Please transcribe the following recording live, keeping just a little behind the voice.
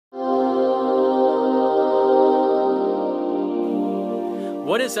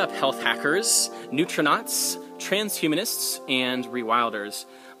What is up, health hackers, nutronauts, transhumanists, and rewilders?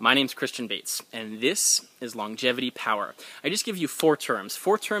 My name's Christian Bates, and this is Longevity Power. I just give you four terms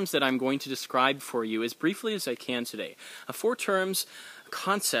that I'm going to describe for you as briefly as I can today. Four terms,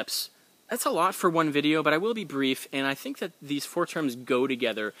 concepts. That's a lot for one video, but I will be brief, and I think that these four terms go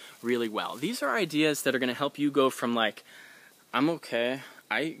together really well. These are ideas that are going to help you go from like, I'm okay,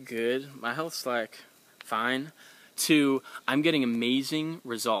 good, my health's like fine, to I'm getting amazing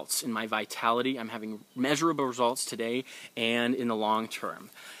results in my vitality. I'm having measurable results today and in the long term.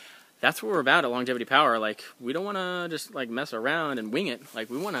 That's what we're about at Longevity Power. Like, we don't want to just like mess around and wing it.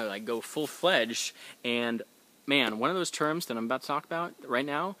 Like, we want to like go full-fledged. And man, one of those terms that I'm about to talk about right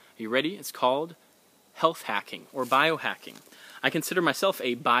now, are you ready? It's called health hacking or biohacking. I consider myself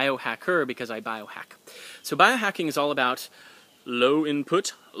a biohacker because I biohack. So biohacking is all about low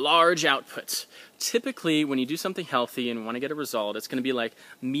input, large output. Typically, when you do something healthy and want to get a result, it's going to be like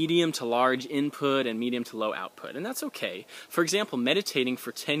medium to large input and medium to low output, and that's okay. For example, meditating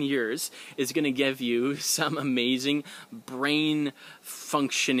for 10 years is going to give you some amazing brain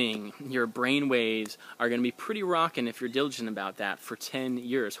functioning. Your brain waves are going to be pretty rocking if you're diligent about that for 10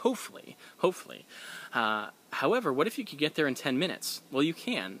 years, hopefully. However, what if you could get there in 10 minutes? Well, you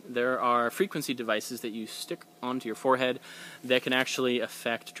can. There are frequency devices that you stick onto your forehead that can actually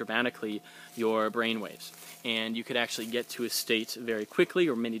affect dramatically your brain waves. And you could actually get to a state very quickly,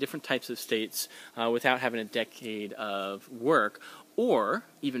 or many different types of states, without having a decade of work. Or,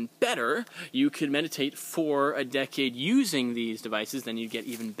 even better, you could meditate for a decade using these devices, then you'd get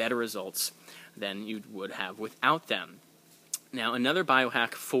even better results than you would have without them. Now, another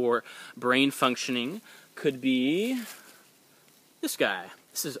biohack for brain functioning could be this guy.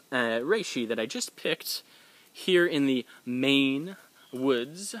 This is a reishi that I just picked here in the Maine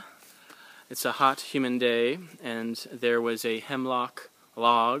woods. It's a hot, humid day, and there was a hemlock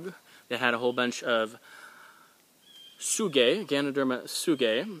log that had a whole bunch of tsuge, Ganoderma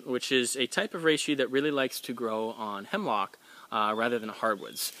tsuge, which is a type of reishi that really likes to grow on hemlock rather than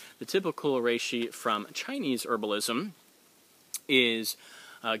hardwoods. The typical reishi from Chinese herbalism is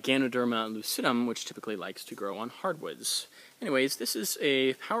Ganoderma lucidum, which typically likes to grow on hardwoods. Anyways, this is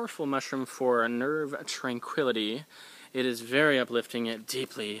a powerful mushroom for nerve tranquility. It is very uplifting, yet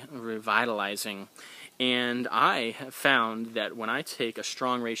deeply revitalizing. And I have found that when I take a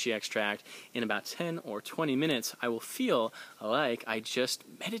strong reishi extract, in about 10 or 20 minutes, I will feel like I just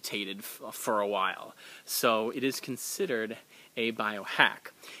meditated for a while. So it is considered a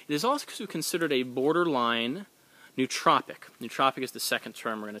biohack. It is also considered a borderline nootropic. Nootropic is the second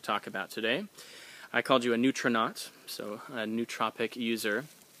term we're going to talk about today. I called you a nutronaut, so a nootropic user.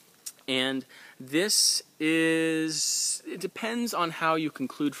 And this is, it depends on how you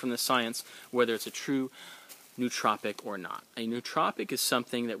conclude from the science whether it's a true nootropic or not. A nootropic is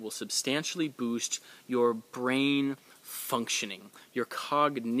something that will substantially boost your brain functioning, your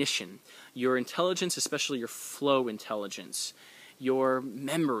cognition, your intelligence, especially your flow intelligence, your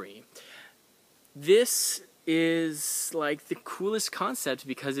memory. This is like the coolest concept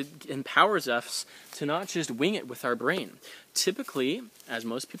because it empowers us to not just wing it with our brain. Typically, as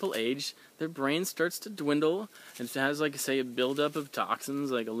most people age, their brain starts to dwindle, and it has, like, say, a buildup of toxins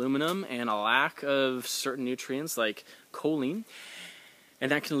like aluminum and a lack of certain nutrients like choline,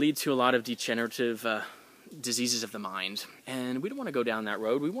 and that can lead to a lot of degenerative diseases of the mind. And we don't want to go down that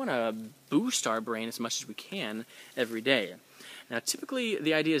road. We want to boost our brain as much as we can every day. Now, typically,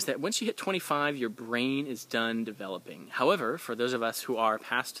 the idea is that once you hit 25, your brain is done developing. However, for those of us who are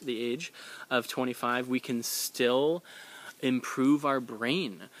past the age of 25, we can still improve our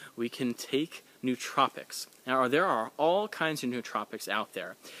brain. We can take nootropics. Now, there are all kinds of nootropics out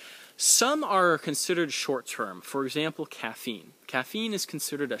there. Some are considered short-term. For example, caffeine. Caffeine is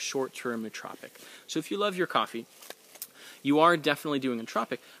considered a short-term nootropic. So if you love your coffee, you are definitely doing a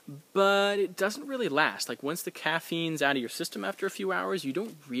nootropic, but it doesn't really last. Like, once the caffeine's out of your system after a few hours, you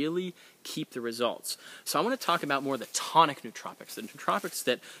don't really keep the results. So I want to talk about more the tonic nootropics, the nootropics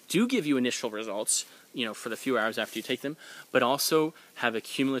that do give you initial results, you know, for the few hours after you take them, but also have a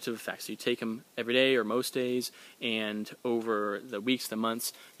cumulative effect. So you take them every day or most days, and over the weeks, the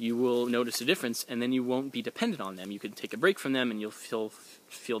months, you will notice a difference, and then you won't be dependent on them. You can take a break from them, and you'll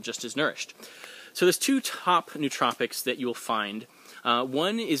feel just as nourished. So there's two top nootropics that you'll find.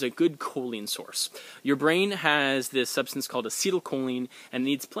 One is a good choline source. Your brain has this substance called acetylcholine, and it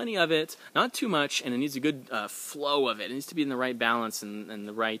needs plenty of it, not too much, and it needs a good flow of it. It needs to be in the right balance and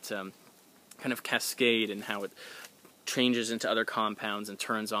the right kind of cascade in how it changes into other compounds and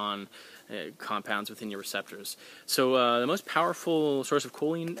turns on compounds within your receptors. So the most powerful source of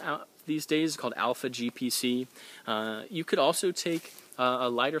choline these days is called alpha-GPC. You could also take a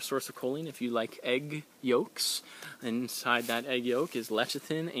lighter source of choline if you like egg yolks. Inside that egg yolk is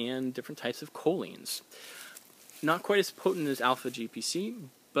lecithin and different types of cholines. Not quite as potent as alpha-GPC,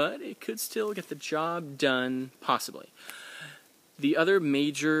 but it could still get the job done, possibly. The other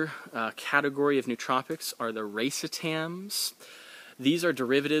major category of nootropics are the racetams. These are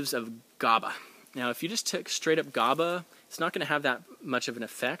derivatives of GABA. Now, if you just take straight up GABA, it's not going to have that much of an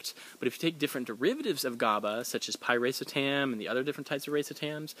effect, but if you take different derivatives of GABA, such as pyracetam and the other different types of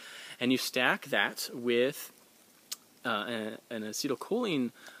racetams, and you stack that with an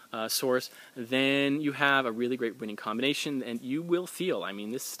acetylcholine source, then you have a really great winning combination, and you will feel, I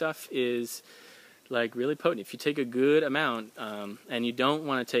mean, this stuff is like really potent. If you take a good amount, and you don't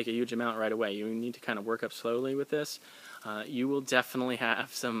want to take a huge amount right away, you need to kind of work up slowly with this, you will definitely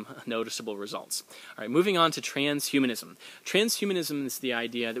have some noticeable results. All right, moving on to transhumanism. Transhumanism is the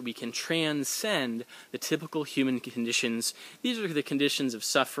idea that we can transcend the typical human conditions. These are the conditions of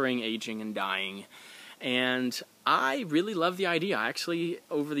suffering, aging, and dying. And I really love the idea. I actually,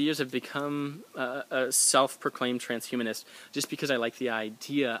 over the years, have become a self-proclaimed transhumanist just because I like the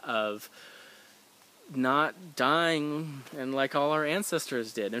idea of not dying and like all our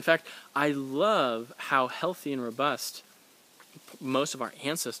ancestors did. In fact, I love how healthy and robust most of our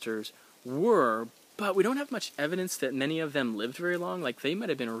ancestors were, but we don't have much evidence that many of them lived very long. Like, they might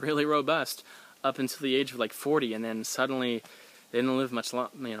have been really robust up until the age of like 40, and then suddenly they didn't live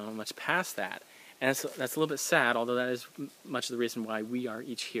much past that. And that's a little bit sad, although that is much of the reason why we are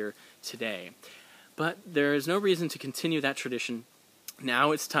each here today. But there is no reason to continue that tradition.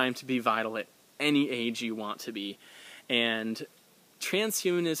 Now it's time to be vital at any age you want to be. And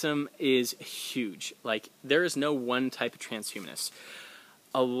transhumanism is huge. Like, there is no one type of transhumanist.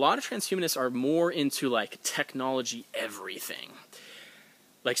 A lot of transhumanists are more into, like, technology everything.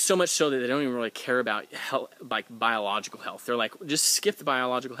 Like, so much so that they don't even really care about health, like biological health. They're like, just skip the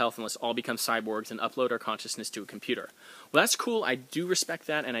biological health and let's all become cyborgs and upload our consciousness to a computer. Well, that's cool. I do respect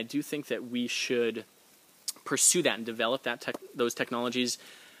that, and I do think that we should pursue that and develop those technologies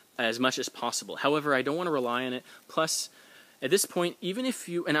as much as possible. However, I don't want to rely on it. Plus, at this point, even if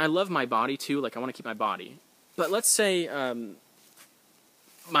you... And I love my body, too. Like, I want to keep my body. But let's say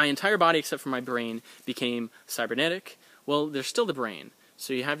my entire body, except for my brain, became cybernetic. Well, there's still the brain.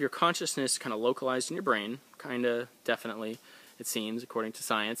 So you have your consciousness kind of localized in your brain. Kind of, definitely, it seems, according to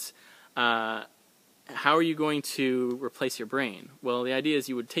science. How are you going to replace your brain? Well, the idea is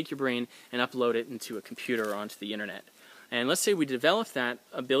you would take your brain and upload it into a computer or onto the internet. And let's say we develop that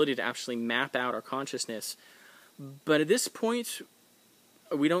ability to actually map out our consciousness, but at this point,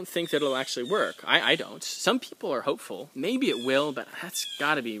 we don't think that it'll actually work. I don't. Some people are hopeful. Maybe it will, but that's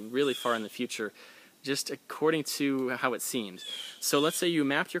got to be really far in the future, just according to how it seems. So let's say you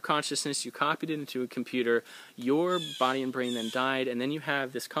mapped your consciousness, you copied it into a computer, your body and brain then died, and then you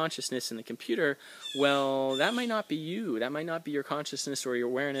have this consciousness in the computer. Well, that might not be you. That might not be your consciousness or your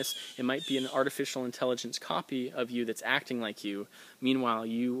awareness. It might be an artificial intelligence copy of you that's acting like you. Meanwhile,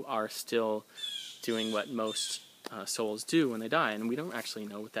 you are still doing what most souls do when they die, and we don't actually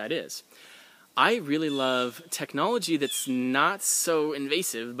know what that is. I really love technology that's not so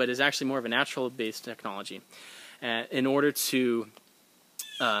invasive, but is actually more of a natural-based technology in order to,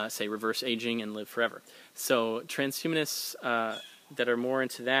 say, reverse aging and live forever. So transhumanists that are more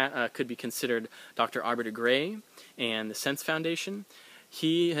into that could be considered Dr. Arbiter Gray and the Sense Foundation.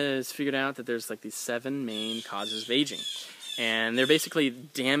 He has figured out that there's like these 7 main causes of aging. And they're basically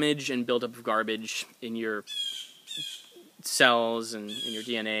damage and buildup of garbage in your cells and in your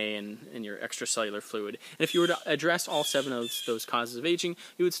DNA and in your extracellular fluid. And if you were to address all 7 of those causes of aging,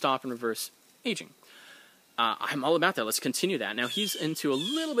 you would stop and reverse aging. I'm all about that. Let's continue that. Now, he's into a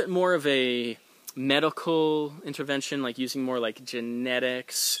little bit more of a medical intervention, like using more like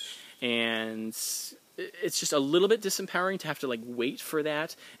genetics, and it's just a little bit disempowering to have to like wait for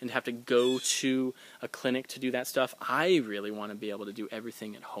that and have to go to a clinic to do that stuff. I really want to be able to do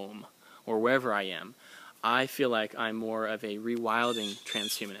everything at home or wherever I am. I feel like I'm more of a rewilding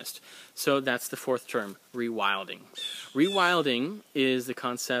transhumanist. So that's the 4th term, rewilding. Rewilding is the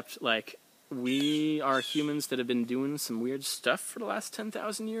concept, like, we are humans that have been doing some weird stuff for the last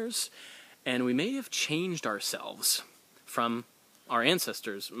 10,000 years, and we may have changed ourselves from our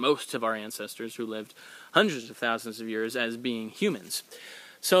ancestors, most of our ancestors who lived hundreds of thousands of years as being humans.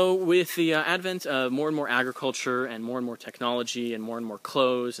 So with the advent of more and more agriculture and more technology and more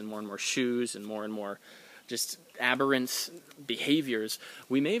clothes and more shoes and more just aberrant behaviors,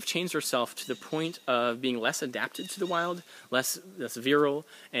 we may have changed ourselves to the point of being less adapted to the wild, less virile,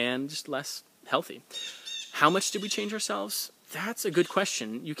 and just less healthy. How much did we change ourselves? That's a good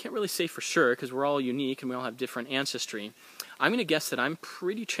question. You can't really say for sure because we're all unique and we all have different ancestry. I'm going to guess that I'm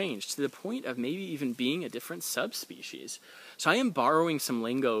pretty changed to the point of maybe even being a different subspecies. So I am borrowing some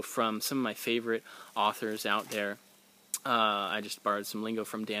lingo from some of my favorite authors out there. I just borrowed some lingo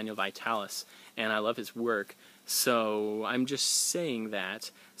from Daniel Vitalis, and I love his work. So I'm just saying that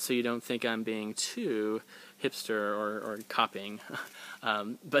so you don't think I'm being too hipster or copying.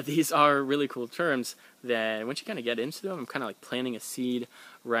 But these are really cool terms that once you kind of get into them, I'm kind of like planting a seed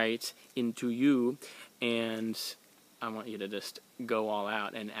right into you, and I want you to just go all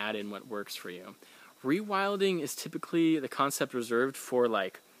out and add in what works for you. Rewilding is typically the concept reserved for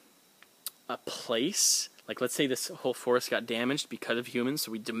like a place. Like, let's say this whole forest got damaged because of humans,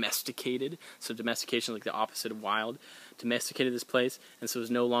 so we domesticated. So domestication is like the opposite of wild. Domesticated this place, and so it's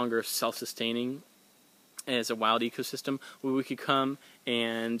no longer self-sustaining as a wild ecosystem, where we could come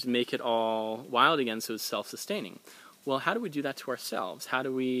and make it all wild again so it's self-sustaining. Well, how do we do that to ourselves? How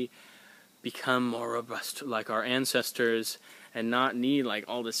do we become more robust like our ancestors and not need like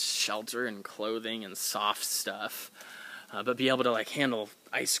all this shelter and clothing and soft stuff, but be able to like handle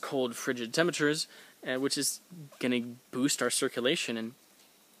ice-cold, frigid temperatures, which is going to boost our circulation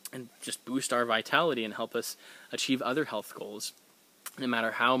and just boost our vitality and help us achieve other health goals, no matter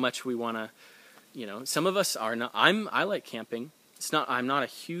how much we want to. You know, some of us are not. I like camping. I'm not a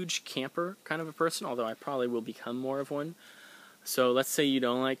huge camper kind of a person, although I probably will become more of one. So let's say you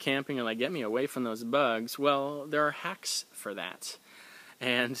don't like camping and like, get me away from those bugs. Well, there are hacks for that.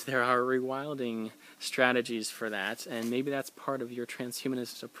 And there are rewilding strategies for that. And maybe that's part of your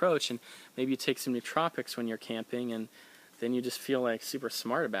transhumanist approach. And maybe you take some nootropics when you're camping, and then you just feel like super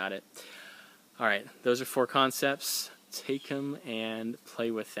smart about it. All right, those are 4 concepts. Take them and play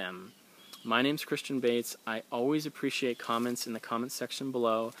with them. My name's Christian Bates. I always appreciate comments in the comments section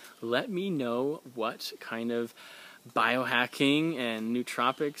below. Let me know what kind of biohacking and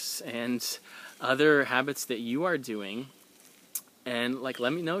nootropics and other habits that you are doing, and like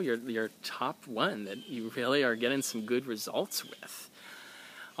let me know your top one that you really are getting some good results with.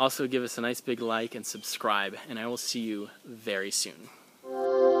 Also give us a nice big like and subscribe, and I will see you very soon.